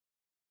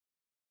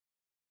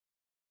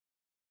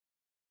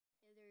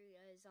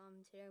Today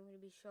I'm going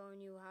to be showing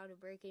you how to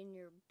break in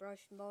your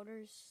brush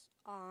motors.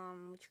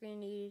 What you're going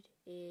to need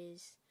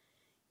is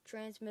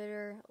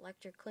transmitter,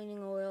 electric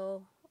cleaning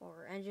oil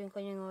or engine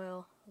cleaning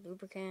oil,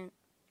 lubricant,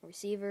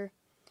 receiver,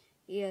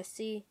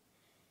 ESC,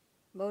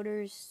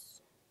 motors,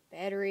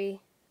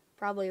 battery,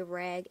 probably a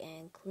rag,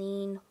 and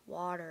clean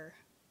water.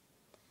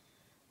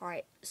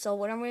 Alright, so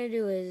what I'm going to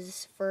do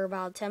is for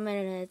about 10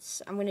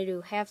 minutes, I'm going to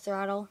do half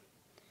throttle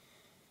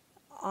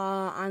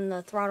on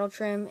the throttle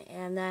trim,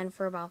 and then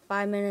for about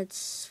 5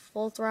 minutes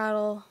full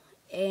throttle,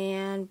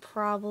 and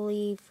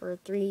probably for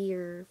 3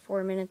 or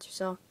 4 minutes or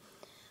so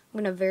I'm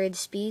going to vary the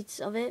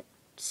speeds of it.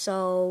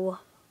 So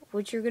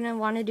what you're going to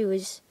want to do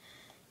is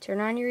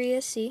turn on your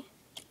ESC,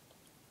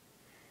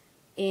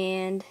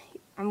 and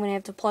I'm going to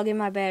have to plug in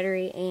my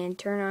battery and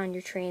turn on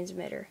your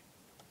transmitter.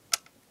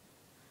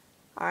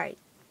 Alright,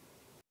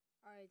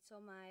 so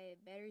my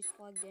battery's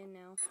plugged in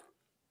now.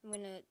 I'm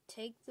going to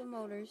take the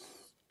motors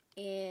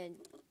and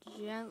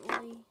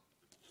gently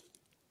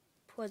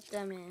put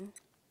them in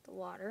the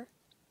water.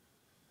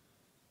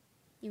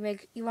 You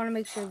want to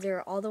make sure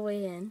they're all the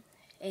way in.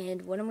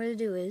 And what I'm going to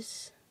do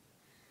is,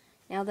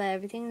 now that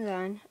everything's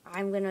on,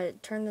 I'm going to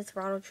turn the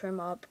throttle trim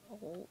up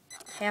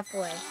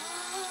halfway.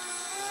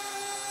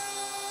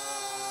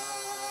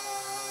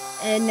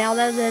 And now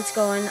that that's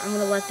going, I'm going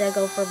to let that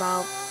go for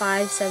about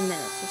 5-7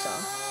 minutes or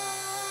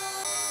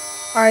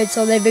so. Alright,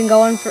 so they've been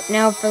going for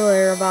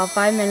about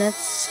 5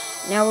 minutes.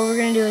 Now what we're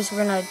going to do is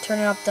we're going to turn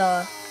it up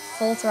to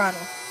full throttle.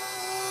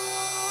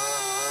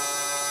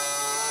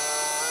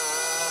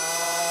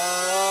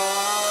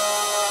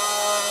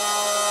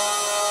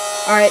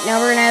 Alright, now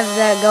we're going to have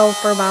that go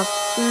for about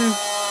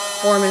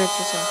 4 minutes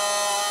or so.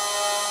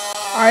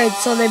 Alright,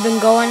 so they've been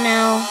going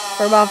now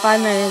for about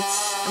 5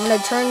 minutes. I'm going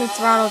to turn the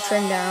throttle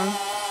trim down.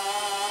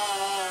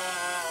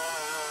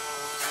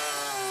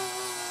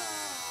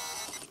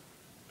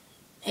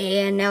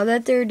 And now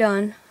that they're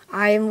done,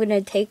 I am going to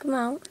take them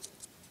out.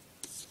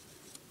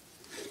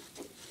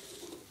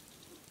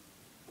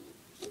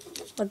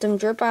 Let them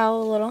drip out a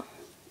little.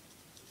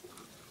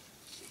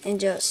 And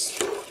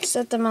just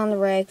set them on the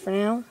rag for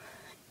now.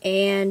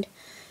 And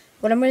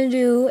what I'm going to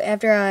do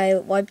after I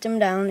wipe them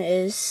down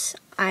is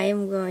I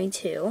am going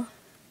to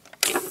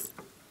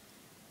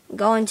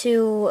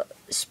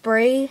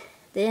spray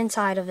the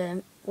inside of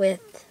them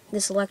with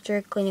this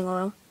electric cleaning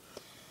oil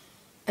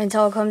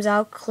until it comes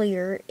out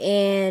clear.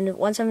 And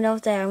once I'm done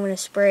with that, I'm going to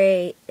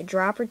spray a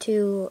drop or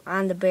two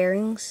on the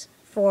bearings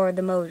for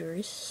the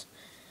motors.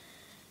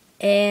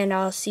 And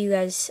I'll see you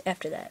guys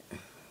after that.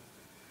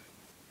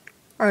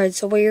 Alright,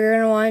 so what you're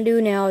going to want to do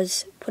now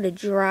is put a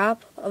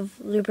drop of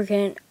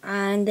lubricant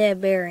on that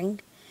bearing,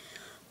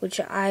 which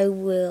I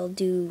will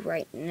do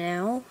right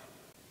now.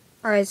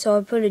 Alright, so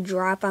I put a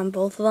drop on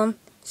both of them.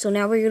 So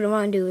now what you're going to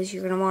want to do is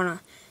you're going to want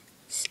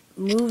to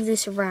move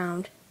this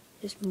around.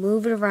 Just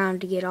move it around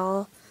to get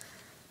all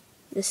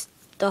this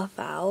stuff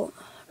out,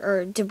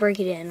 or to break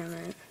it in, I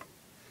mean.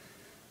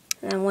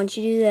 And then once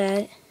you do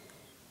that,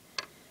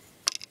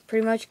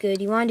 pretty much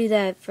good. You want to do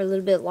that for a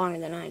little bit longer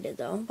than I did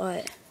though,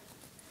 but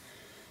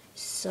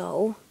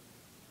and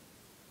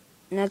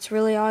that's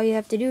really all you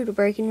have to do to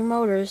break in your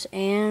motors,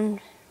 and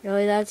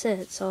really that's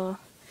it. So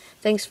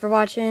thanks for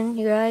watching,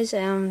 you guys.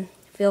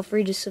 Feel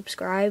free to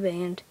subscribe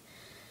and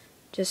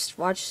just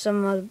watch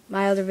some of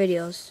my other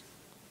videos.